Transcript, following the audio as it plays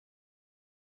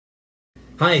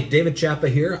Hi, David Chapa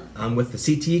here. I'm with the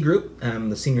CTE Group. I'm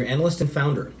the senior analyst and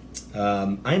founder.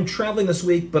 I'm traveling this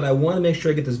week, but I want to make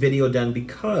sure I get this video done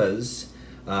because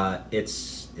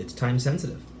it's time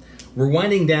sensitive. We're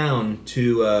winding down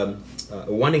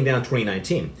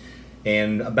 2019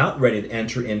 and about ready to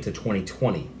enter into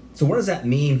 2020. So what does that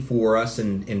mean for us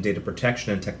in data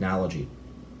protection and technology?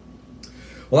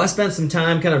 Well, I spent some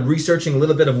time kind of researching a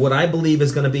little bit of what I believe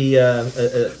is going to be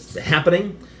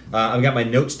happening. I've got my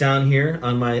notes down here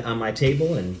on my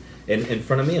table and in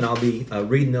front of me, and I'll be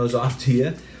reading those off to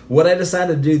you. What I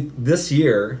decided to do this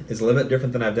year is a little bit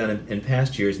different than I've done in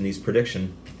past years in these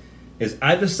predictions. Is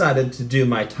I've decided to do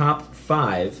my top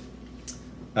 5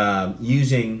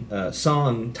 using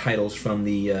song titles from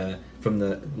the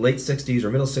late 60s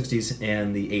or middle 60s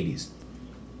and the 80s.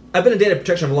 I've been in data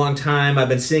protection for a long time. I've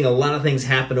been seeing a lot of things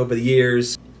happen over the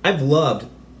years. I've loved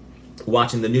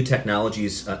watching the new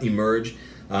technologies emerge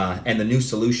and the new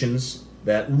solutions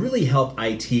that really help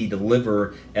IT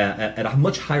deliver at a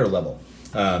much higher level.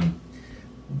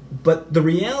 But the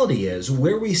reality is,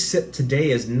 where we sit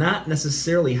today is not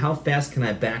necessarily how fast can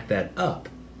I back that up.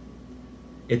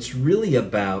 It's really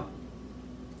about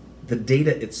the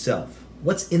data itself.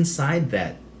 What's inside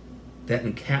that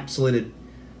encapsulated,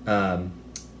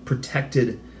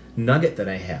 protected nugget that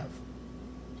I have?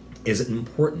 Is it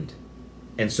important?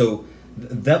 And so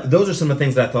those are some of the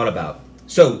things that I thought about.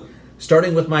 So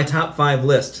starting with my top 5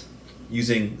 list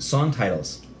using song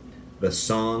titles, the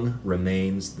song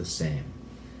remains the same.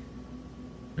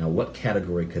 Now, what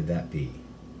category could that be?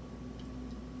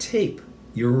 Tape.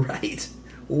 You're right.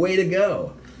 Way to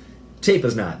go. Tape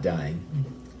is not dying.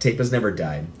 Tape has never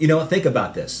died. You know, think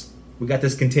about this. We got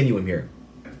this continuum here.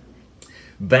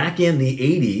 Back in the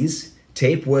 80s,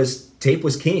 tape was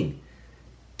king.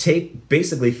 Tape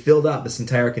basically filled up this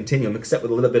entire continuum, except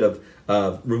with a little bit of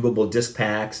removable disc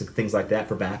packs and things like that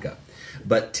for backup.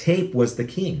 But tape was the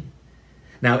king.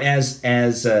 Now, as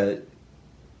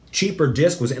cheaper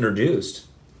disc was introduced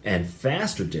and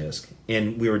faster disc,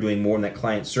 and we were doing more in that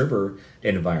client-server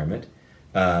environment,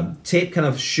 tape kind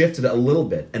of shifted a little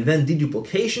bit, and then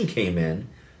deduplication came in,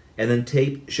 and then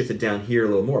tape shifted down here a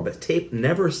little more. But tape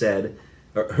never said,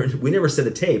 or we never said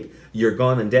to tape, "You're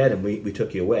gone and dead, and we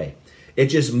took you away." It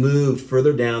just moved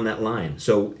further down that line.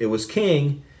 So it was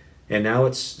king, and now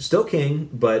it's still king,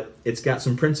 but it's got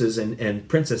some princes and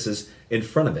princesses in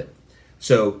front of it.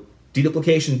 So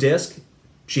deduplication disc,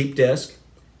 cheap disc,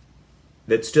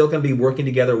 that's still going to be working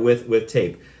together with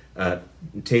tape.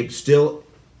 Tape still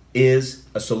is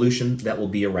a solution that will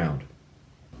be around.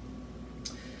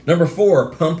 Number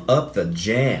 4, pump up the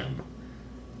jam.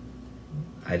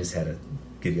 I just had to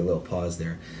give you a little pause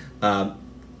there.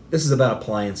 This is about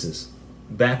appliances,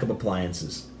 backup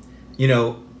appliances. You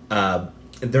know,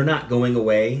 they're not going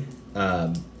away.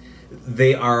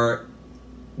 They are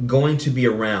going to be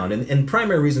around, and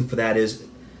primary reason for that is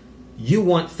you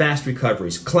want fast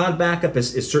recoveries. Cloud backup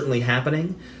is certainly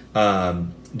happening.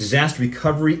 Disaster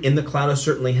recovery in the cloud is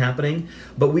certainly happening,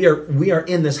 but we are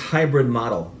in this hybrid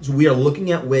model. So we are looking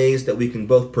at ways that we can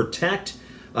both protect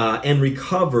and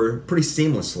recover pretty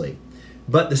seamlessly.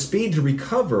 But the speed to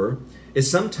recover is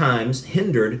sometimes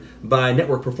hindered by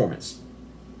network performance.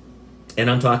 And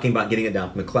I'm talking about getting it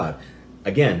down from the cloud.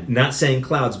 Again, not saying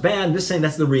cloud's bad, I'm just saying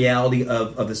that's the reality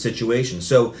of the situation.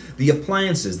 So the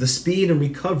appliances, the speed and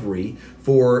recovery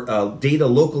for data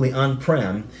locally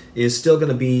on-prem is still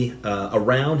going to be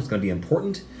around, it's going to be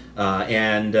important,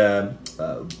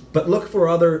 but look for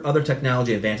other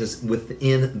technology advances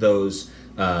within those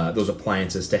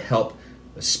appliances to help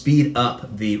speed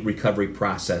up the recovery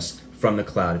process from the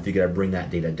cloud if you got to bring that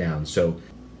data down. So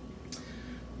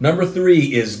number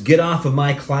 3 is Get Off of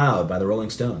My Cloud by the Rolling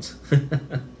Stones.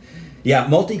 Yeah,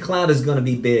 multi-cloud is going to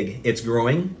be big. It's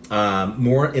growing,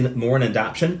 more in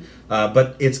adoption,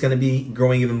 but it's going to be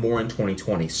growing even more in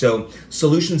 2020. So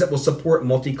solutions that will support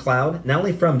multi-cloud, not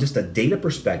only from just a data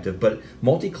perspective, but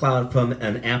multi-cloud from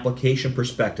an application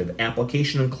perspective.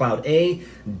 Application in Cloud A,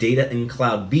 data in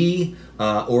Cloud B,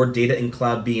 or data in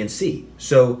Cloud B and C.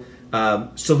 So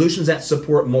solutions that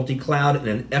support multi-cloud in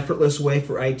an effortless way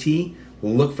for IT,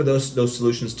 look for those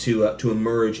solutions to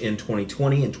emerge in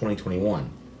 2020 and 2021.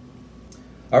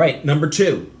 All right, number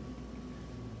 2,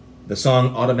 the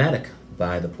song Automatic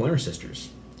by the Pointer Sisters.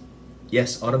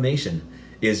 Yes, automation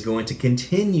is going to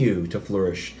continue to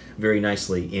flourish very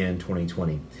nicely in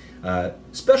 2020,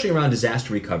 especially around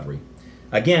disaster recovery.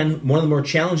 Again, one of the more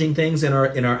challenging things in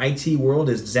our IT world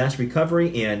is disaster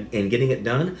recovery and getting it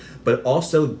done, but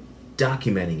also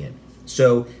documenting it.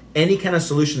 So any kind of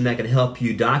solution that can help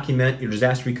you document your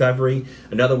disaster recovery,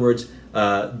 in other words,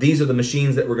 these are the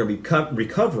machines that we're going to be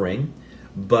recovering,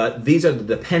 but these are the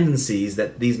dependencies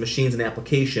that these machines and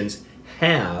applications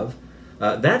have.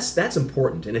 That's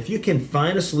important. And if you can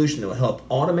find a solution that will help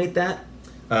automate that,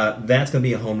 that's going to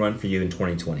be a home run for you in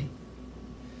 2020.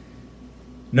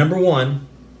 Number one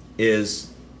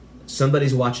is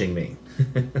somebody's watching me.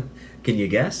 Can you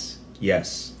guess?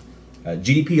 Yes.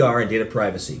 GDPR and data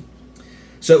privacy.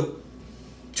 So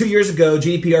 2 years ago,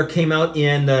 GDPR came out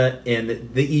in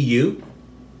the EU,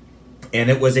 and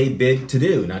it was a big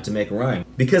to-do, not to make a rhyme,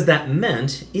 because that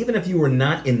meant even if you were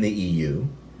not in the EU,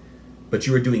 but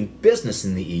you were doing business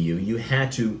in the EU, you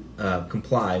had to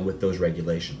comply with those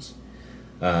regulations.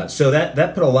 So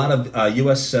that put a lot of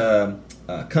U.S.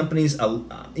 Companies,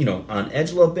 on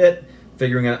edge a little bit,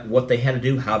 figuring out what they had to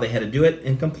do, how they had to do it,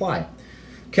 and comply.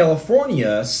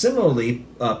 California similarly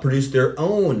produced their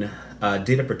own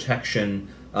data protection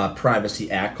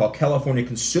privacy act called California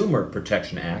Consumer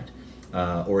Protection Act,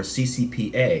 or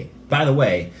CCPA. By the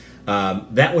way,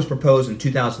 that was proposed in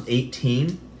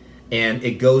 2018, and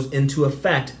it goes into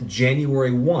effect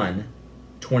January 1,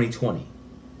 2020.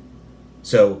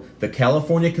 So the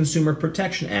California Consumer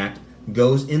Protection Act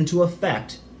goes into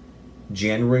effect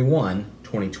January 1,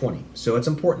 2020. So it's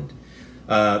important.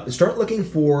 Start looking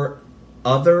for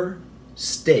other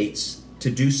states to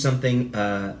do something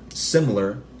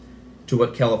similar to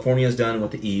what California has done and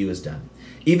what the EU has done.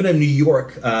 Even in New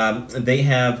York, they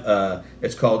have,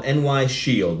 it's called NY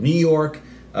Shield. New York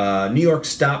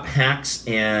Stop Hacks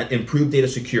and Improve Data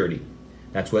Security.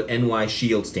 That's what NY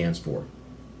Shield stands for.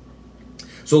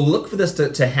 So look for this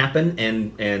to happen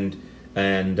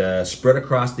and spread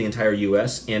across the entire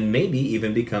U.S. and maybe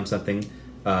even become something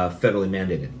federally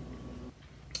mandated.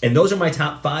 And those are my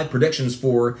top 5 predictions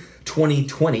for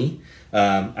 2020.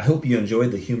 I hope you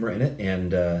enjoyed the humor in it,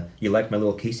 and you liked my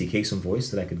little Casey Kasem voice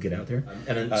that I could get out there.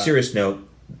 And on a serious note,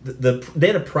 the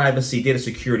data privacy, data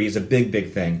security is a big,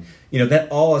 big thing. That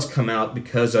all has come out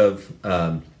because of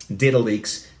data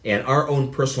leaks and our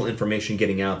own personal information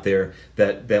getting out there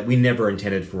that we never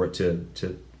intended for it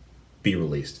to be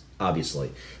released,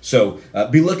 obviously. So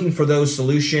be looking for those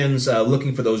solutions,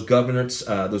 looking for those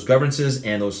governances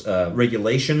and those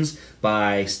regulations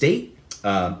by state.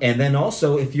 And then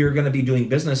also, if you're going to be doing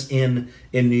business in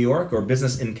New York or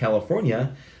business in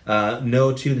California,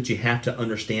 know too that you have to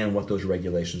understand what those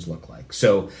regulations look like.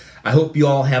 So I hope you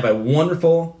all have a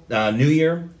wonderful New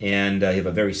Year, and you have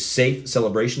a very safe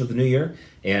celebration of the New Year.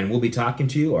 And we'll be talking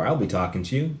to you, or I'll be talking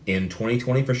to you in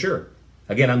 2020 for sure.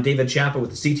 Again, I'm David Chapa with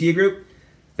the CTE Group.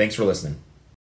 Thanks for listening.